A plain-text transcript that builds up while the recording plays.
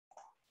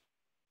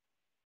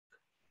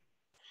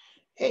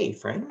Hey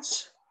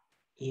friends,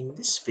 in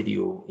this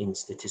video in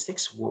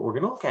statistics, what we're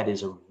going to look at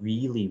is a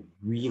really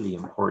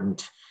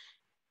important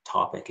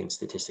topic in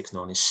statistics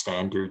known as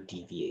standard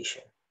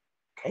deviation.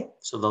 Okay,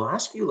 so the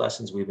last few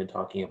lessons we've been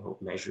talking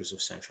about measures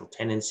of central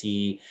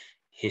tendency,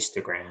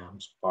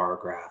 histograms, bar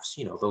graphs,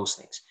 those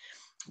things.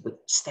 But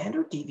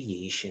standard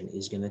deviation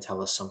is going to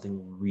tell us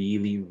something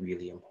really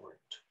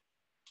important.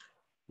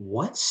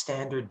 What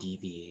standard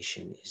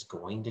deviation is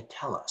going to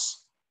tell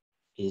us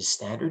is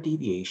standard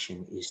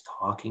deviation is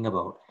talking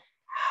about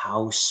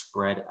how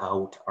spread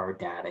out our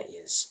data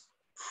is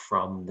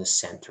from the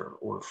center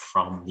or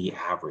from the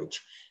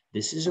average.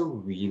 This is a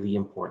really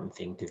important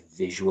thing to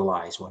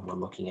visualize when we're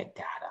looking at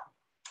data.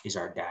 Is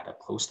our data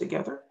close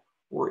together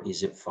or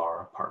is it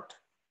far apart?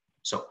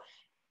 So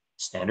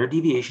standard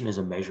deviation is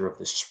a measure of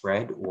the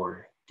spread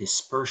or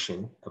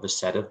dispersion of a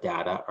set of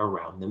data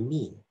around the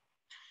mean.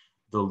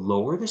 The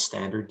lower the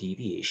standard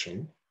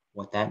deviation,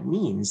 what that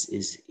means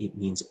is it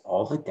means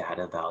all the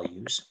data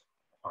values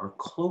are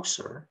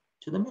closer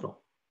to the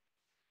middle.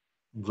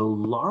 The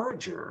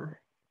larger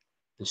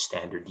the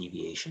standard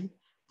deviation,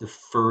 the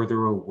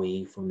further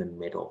away from the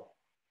middle,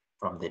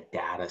 from the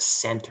data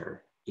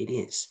center it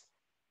is.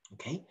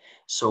 Okay,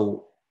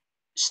 so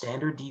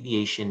standard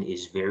deviation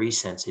is very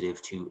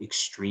sensitive to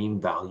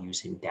extreme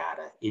values in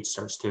data. It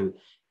starts to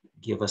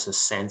give us a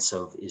sense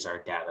of, is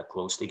our data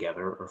close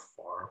together or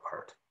far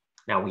apart?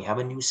 Now we have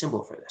a new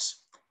symbol for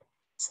this.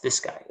 It's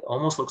this guy. It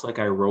almost looks like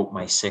I wrote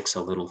my 6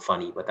 a little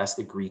funny, but that's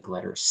the Greek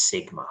letter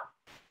sigma.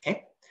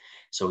 Okay,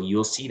 so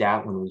you'll see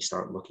that when we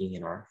start looking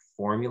in our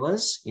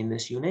formulas in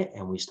this unit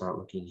and we start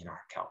looking in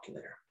our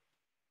calculator.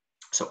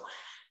 So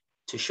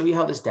to show you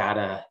how this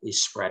data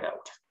is spread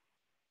out,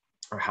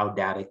 or how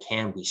data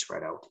can be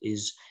spread out,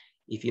 is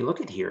if you look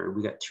at here,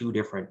 we got two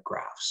different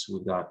graphs.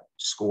 We've got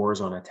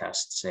scores on a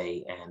test,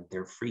 say, and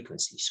their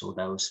frequency. So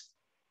those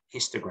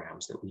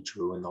histograms that we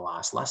drew in the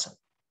last lesson.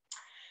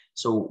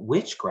 So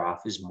which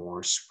graph is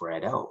more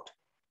spread out?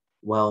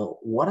 Well,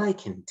 what I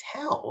can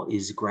tell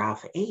is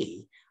graph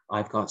A,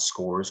 I've got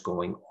scores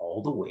going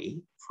all the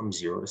way from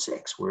 0 to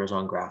 6, whereas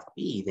on graph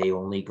B, they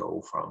only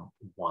go from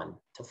 1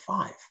 to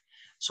 5.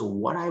 So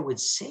what I would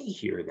say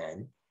here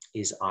then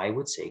is I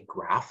would say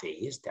graph A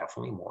is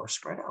definitely more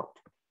spread out.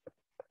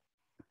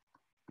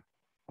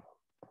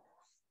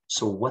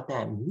 So what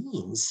that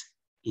means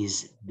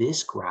is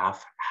this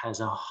graph has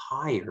a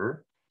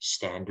higher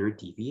standard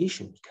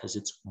deviation because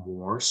it's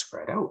more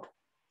spread out.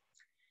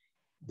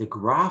 The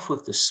graph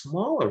with the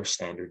smaller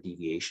standard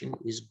deviation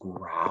is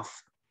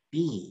graph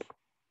B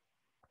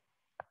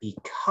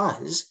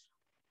because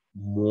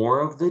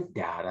more of the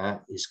data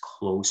is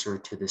closer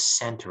to the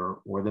center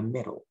or the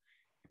middle,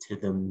 to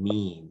the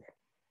mean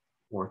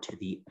or to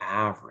the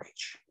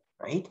average,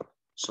 right?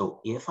 So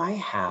if I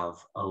have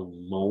a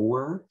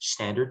lower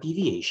standard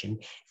deviation,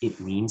 it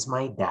means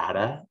my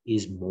data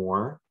is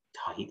more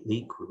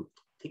tightly grouped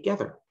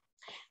together.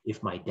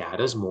 If my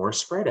data is more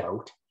spread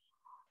out,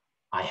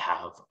 I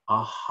have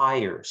a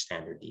higher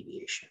standard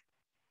deviation,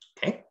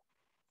 okay?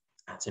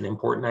 That's an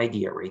important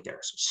idea right there.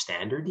 So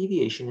standard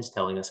deviation is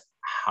telling us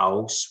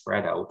how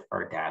spread out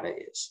our data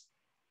is.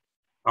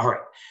 All right,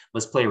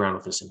 let's play around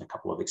with this in a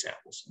couple of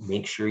examples.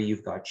 Make sure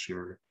you've got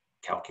your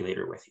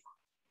calculator with you.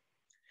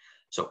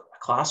 So a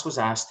class was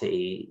asked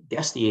to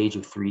guess the age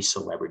of 3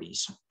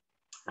 celebrities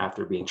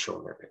after being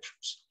shown their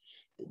pictures.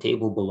 The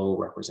table below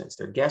represents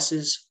their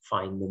guesses.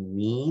 Find the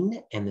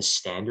mean and the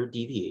standard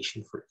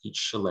deviation for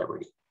each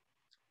celebrity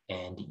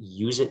and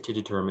use it to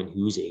determine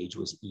whose age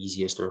was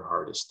easiest or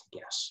hardest to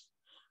guess.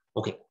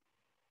 Okay,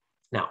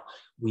 now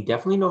we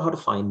definitely know how to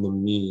find the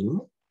mean,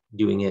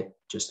 doing it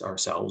just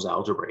ourselves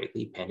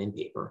algebraically, pen and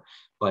paper,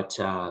 but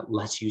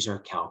let's use our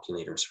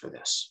calculators for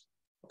this.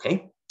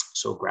 Okay,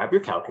 so grab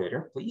your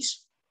calculator,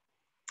 please,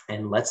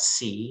 and let's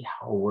see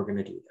how we're going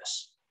to do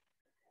this.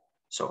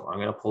 So I'm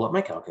going to pull up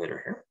my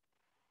calculator here.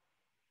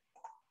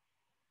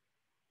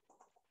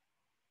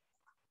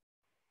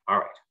 All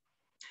right,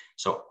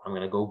 so I'm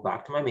going to go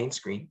back to my main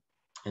screen.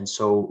 And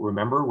so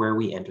remember where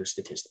we enter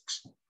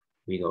statistics.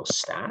 We go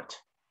stat,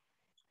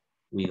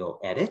 we go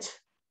edit,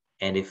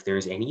 and if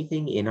there's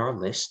anything in our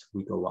list,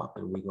 we go up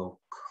and we go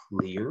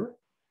clear,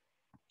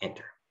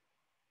 enter.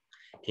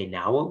 Okay,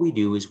 now what we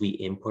do is we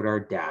input our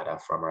data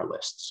from our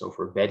list. So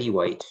for Betty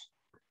White,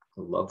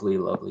 the lovely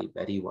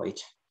Betty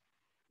White,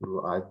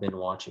 who I've been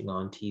watching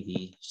on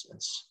TV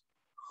since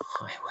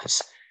I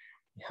was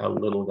a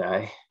little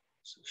guy.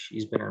 So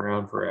she's been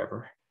around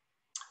forever.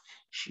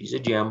 She's a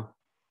gem.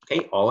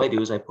 Okay, all I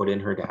do is I put in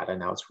her data.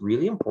 Now it's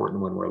really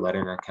important when we're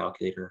letting our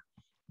calculator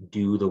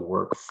do the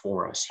work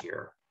for us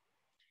here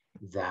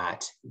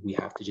that we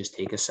have to just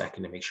take a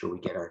second to make sure we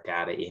get our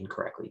data in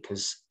correctly.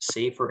 Because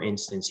say for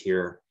instance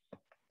here,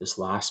 this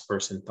last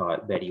person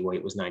thought Betty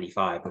White was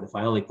 95, but if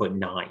I only put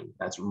 9,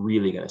 that's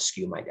really going to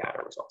skew my data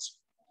results.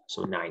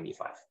 So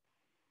 95.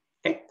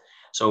 Okay,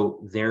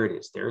 so there it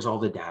is. There's all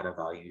the data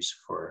values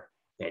for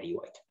Betty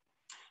White.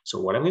 So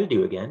what I'm going to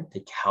do again,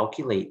 to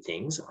calculate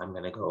things, I'm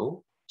going to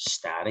go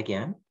stat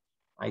again.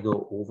 I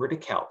go over to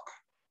calc,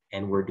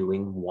 and we're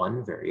doing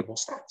one variable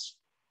stats.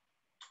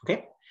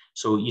 Okay,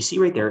 So you see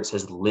right there, it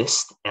says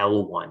list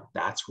L1.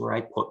 That's where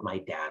I put my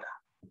data.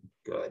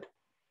 Good.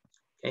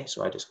 Okay,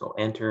 so I just go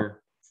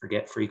enter,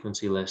 forget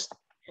frequency list,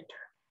 enter.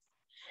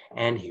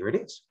 And here it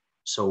is.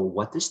 So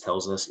what this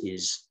tells us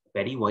is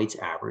Betty White's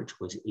average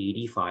was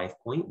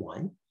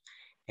 85.1.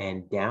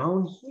 And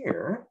down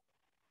here,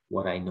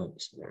 what I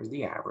noticed, there's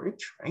the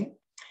average, right?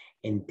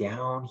 And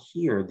down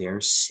here,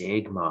 there's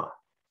sigma,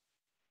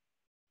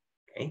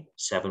 okay,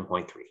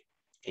 7.3.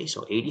 Okay,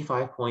 so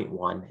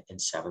 85.1 and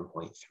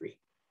 7.3.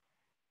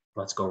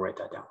 Let's go write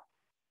that down.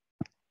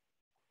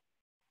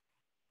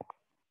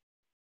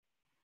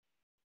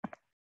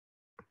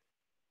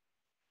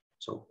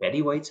 So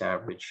Betty White's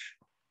average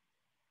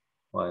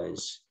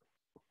was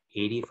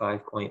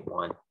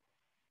 85.1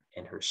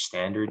 and her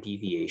standard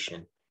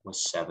deviation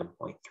was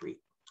 7.3.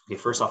 Okay,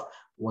 first off,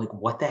 like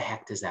what the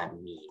heck does that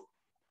mean,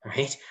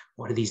 right?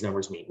 What do these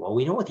numbers mean? Well,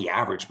 we know what the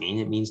average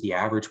means. It means the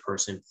average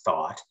person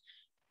thought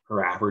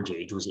her average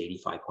age was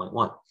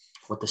 85.1.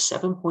 What the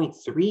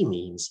 7.3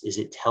 means is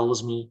it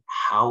tells me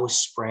how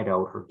spread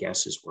out her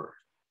guesses were,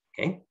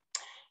 okay?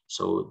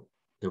 So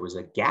there was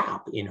a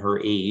gap in her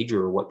age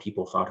or what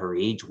people thought her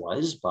age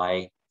was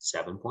by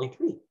 7.3.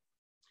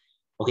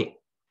 Okay,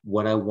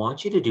 what I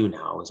want you to do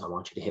now is I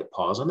want you to hit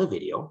pause on the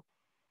video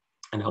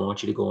and I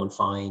want you to go and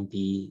find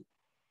the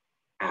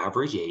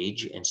average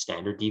age and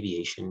standard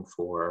deviation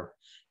for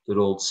good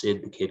old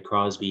Sid the Kid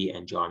Crosby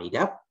and Johnny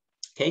Depp.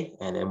 Okay,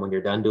 and then when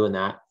you're done doing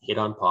that, hit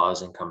on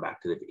pause and come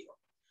back to the video.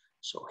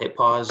 So hit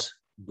pause,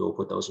 go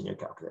put those in your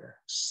calculator.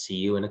 See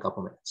you in a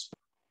couple minutes.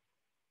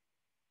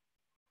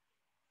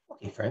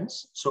 Okay,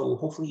 friends, so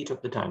hopefully you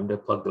took the time to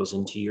plug those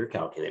into your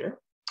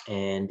calculator.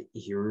 And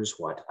here's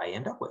what I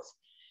end up with.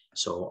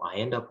 So I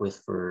end up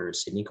with, for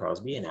Sidney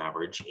Crosby, an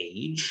average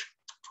age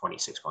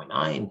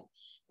 26.9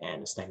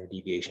 and a standard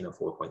deviation of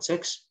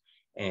 4.6.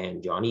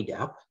 And Johnny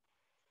Depp,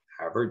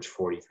 average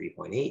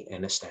 43.8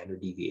 and a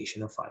standard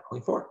deviation of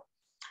 5.4.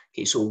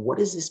 Okay, so what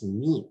does this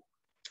mean?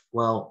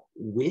 Well,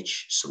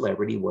 which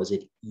celebrity was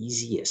it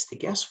easiest to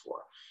guess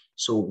for?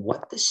 So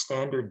what the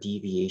standard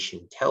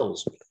deviation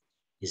tells me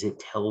is it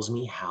tells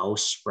me how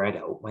spread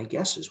out my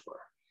guesses were.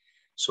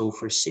 So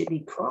for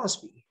Sidney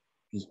Crosby,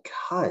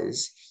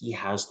 because he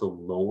has the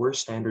lower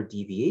standard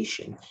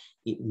deviation,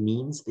 it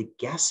means the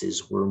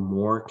guesses were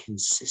more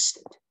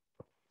consistent,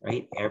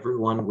 right?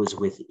 Everyone was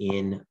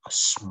within a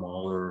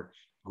smaller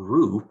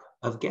group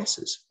of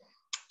guesses.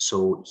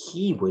 So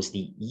he was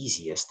the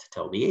easiest to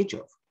tell the age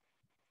of.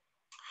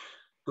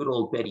 Good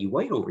old Betty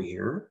White over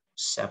here,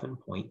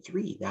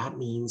 7.3. That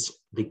means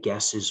the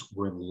guesses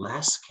were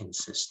less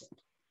consistent.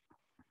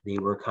 They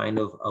were kind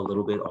of a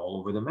little bit all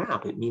over the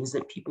map. It means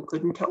that people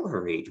couldn't tell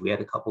her age. We had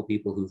a couple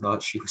people who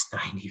thought she was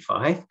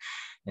 95,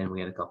 and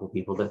we had a couple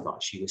people that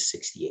thought she was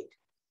 68.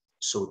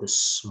 So the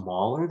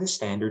smaller the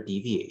standard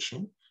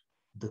deviation,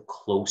 the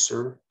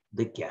closer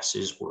the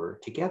guesses were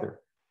together,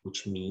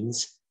 which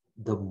means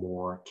the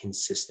more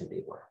consistent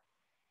they were.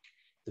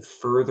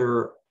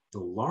 The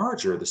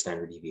larger the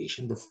standard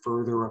deviation, the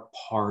further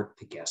apart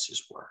the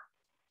guesses were.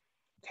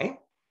 Okay,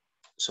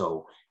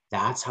 so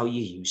that's how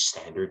you use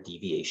standard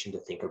deviation to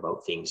think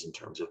about things in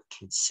terms of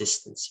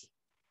consistency.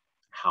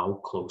 How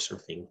close are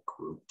things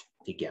grouped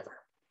together?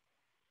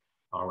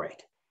 All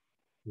right,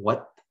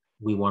 what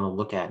we want to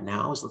look at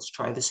now is, let's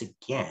try this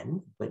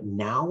again, but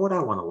now what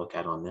I want to look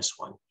at on this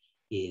one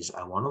is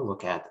I want to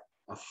look at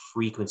a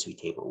frequency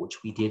table,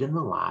 which we did in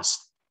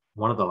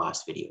one of the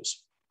last videos.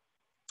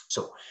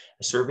 So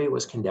a survey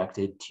was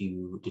conducted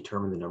to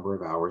determine the number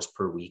of hours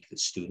per week that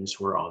students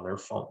were on their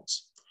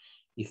phones.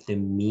 If the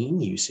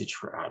mean usage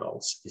for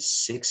adults is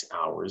 6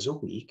 hours a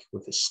week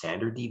with a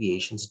standard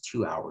deviation of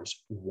 2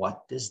 hours,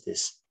 what does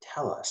this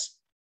tell us?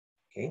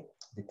 Okay,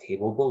 the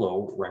table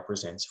below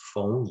represents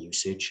phone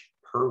usage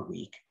per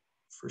week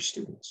for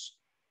students.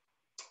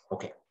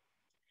 Okay,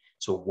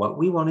 so what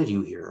we want to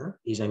do here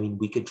is,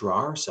 we could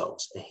draw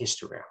ourselves a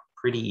histogram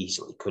pretty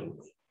easily, couldn't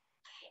we?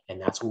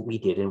 And that's what we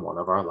did in one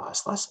of our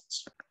last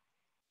lessons.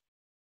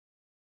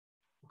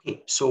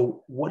 Okay,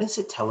 so what does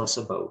it tell us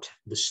about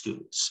the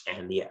students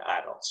and the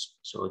adults?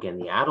 So again,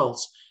 the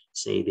adults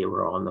say they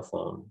were on the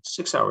phone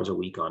 6 hours a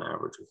week on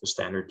average with a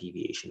standard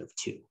deviation of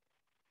 2.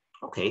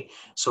 Okay,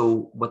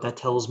 so what that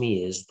tells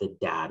me is the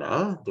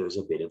data, there's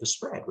a bit of a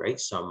spread, right?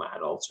 Some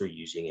adults are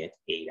using it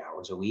 8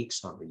 hours a week,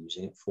 some are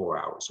using it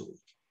 4 hours a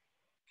week.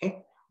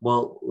 Okay,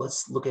 well,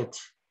 let's look at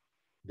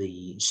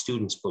the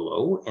students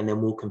below, and then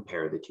we'll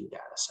compare the two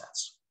data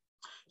sets.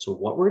 So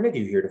what we're going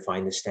to do here to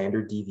find the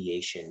standard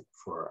deviation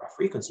for a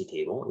frequency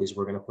table is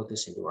we're going to put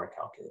this into our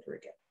calculator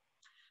again.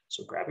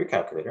 So grab your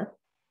calculator.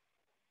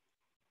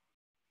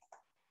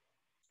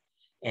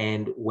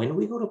 And when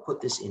we go to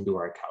put this into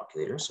our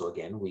calculator, so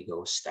again, we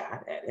go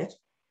Stat, Edit.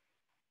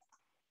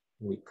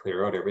 We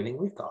clear out everything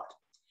we've got.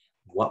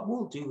 What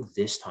we'll do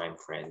this time,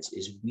 friends,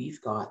 is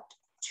we've got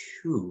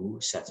two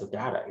sets of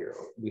data here.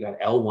 We got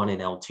L1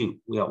 and L2.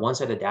 We got one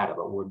set of data,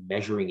 but we're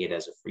measuring it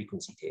as a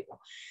frequency table.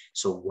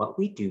 So what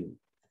we do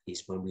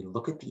is when we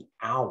look at the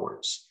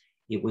hours,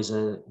 it was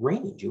a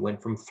range. It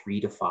went from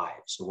 3 to 5.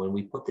 So when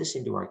we put this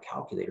into our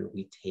calculator,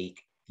 we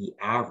take the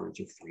average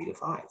of 3 to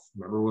 5.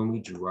 Remember when we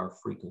drew our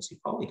frequency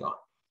polygon?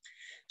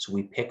 So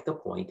we picked the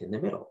point in the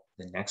middle.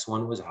 The next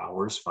one was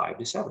hours 5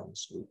 to 7,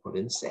 so we put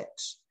in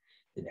 6.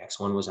 The next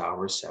one was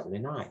hours 7 to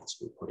 9, so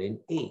we put in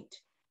 8.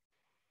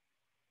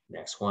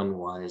 Next one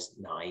was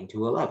 9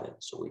 to 11,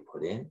 so we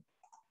put in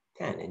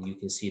 10. And you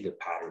can see the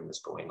pattern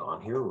that's going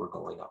on here. We're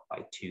going up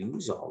by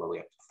 2s all the way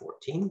up to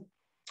 14.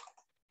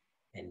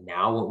 And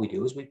now what we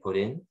do is we put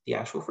in the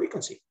actual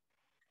frequency.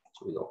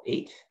 So we go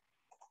 8,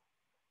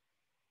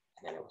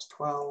 and then it was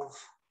 12,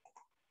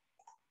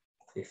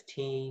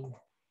 15,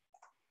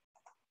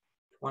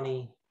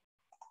 20,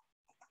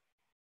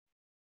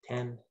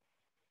 10,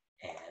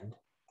 and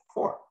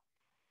 4.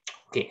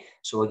 Okay,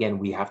 so again,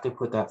 we have to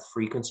put that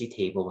frequency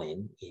table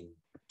in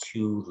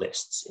two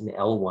lists, in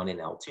L1 and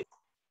L2.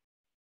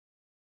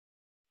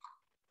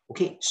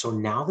 Okay, so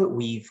now that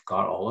we've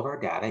got all of our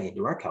data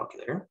into our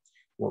calculator,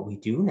 what we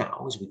do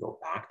now is we go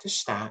back to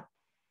Stat,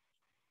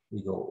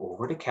 we go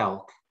over to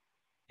Calc,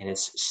 and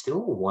it's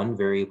still one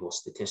variable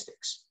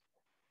statistics.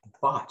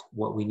 But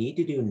what we need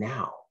to do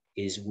now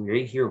is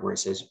right here where it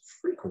says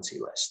frequency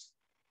list.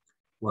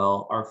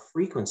 Well, our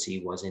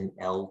frequency was in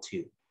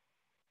L2.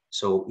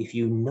 So if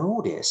you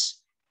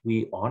notice,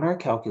 we on our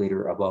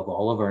calculator above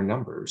all of our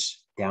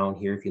numbers down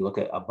here, if you look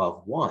at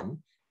above 1,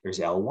 there's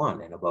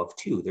L1, and above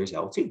 2, there's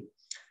L2.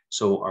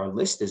 So our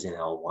list is in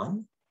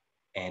L1,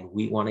 and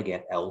we want to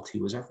get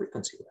L2 as our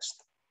frequency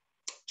list,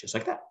 just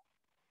like that.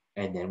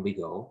 And then we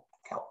go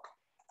Calc.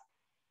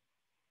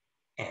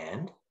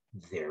 And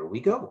there we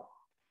go.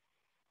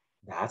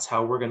 That's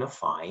how we're going to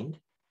find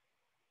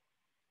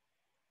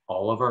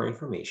all of our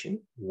information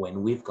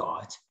when we've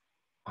got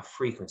a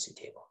frequency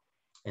table.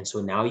 And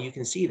so now you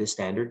can see the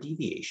standard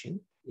deviation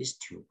is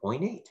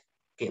 2.8.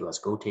 Okay, let's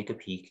go take a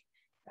peek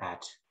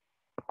at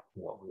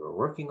what we were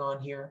working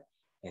on here.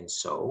 And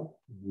so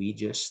we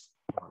just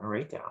want to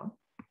write down,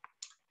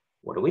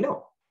 what do we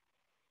know?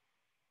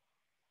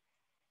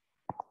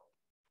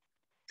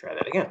 Try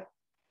that again.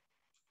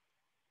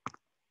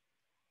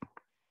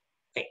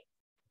 Okay,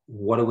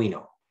 what do we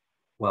know?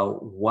 Well,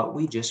 what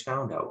we just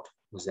found out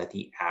was that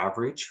the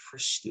average for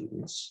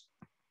students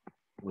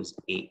was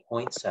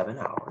 8.7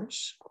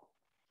 hours,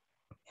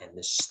 and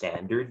the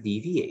standard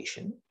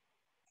deviation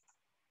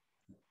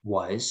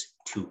was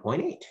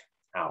 2.8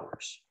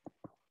 hours.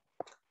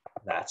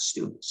 That's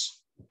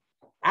students.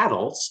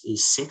 Adults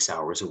is 6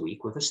 hours a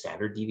week with a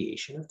standard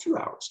deviation of 2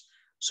 hours.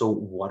 So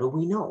what do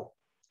we know?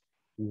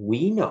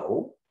 We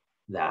know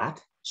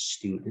that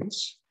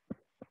students,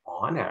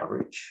 on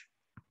average,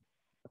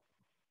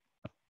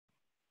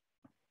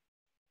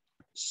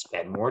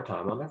 spend more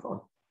time on their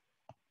phone.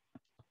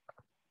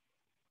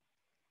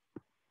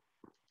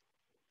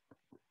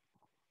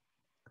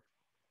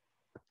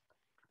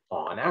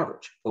 On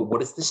average. But what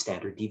does the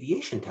standard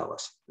deviation tell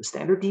us? The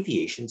standard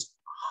deviation's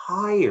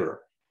higher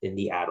than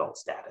the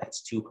adults' data.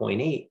 It's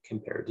 2.8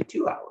 compared to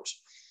 2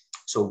 hours.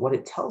 So what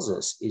it tells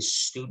us is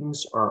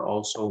students are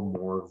also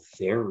more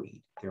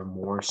varied. They're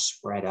more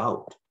spread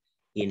out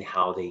in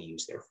how they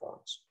use their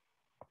phones,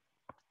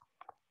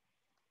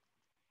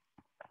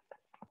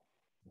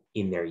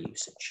 in their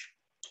usage.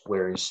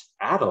 Whereas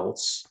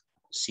adults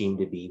seem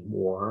to be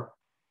more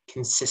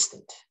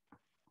consistent,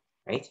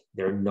 right?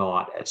 They're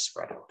not as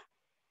spread out.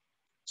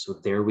 So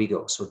there we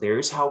go. So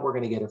there's how we're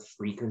going to get a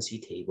frequency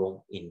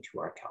table into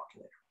our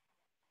calculator.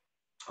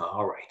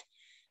 All right.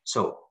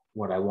 So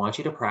what I want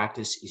you to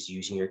practice is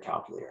using your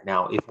calculator.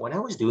 Now, if when I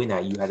was doing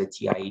that, you had a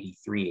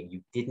TI-83 and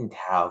you didn't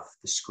have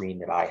the screen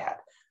that I had,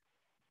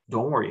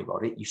 don't worry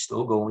about it. You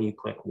still go and you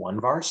click one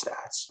var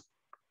stats.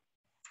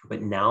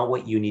 But now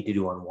what you need to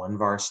do on one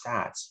var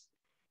stats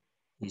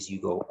is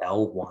you go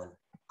L1,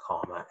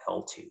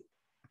 L2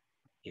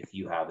 if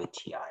you have a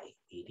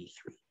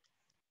TI-83.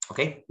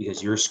 Okay,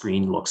 because your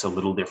screen looks a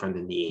little different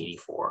than the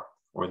 84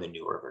 or the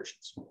newer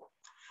versions.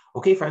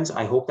 Okay, friends,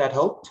 I hope that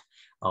helped.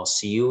 I'll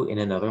see you in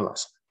another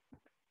lesson.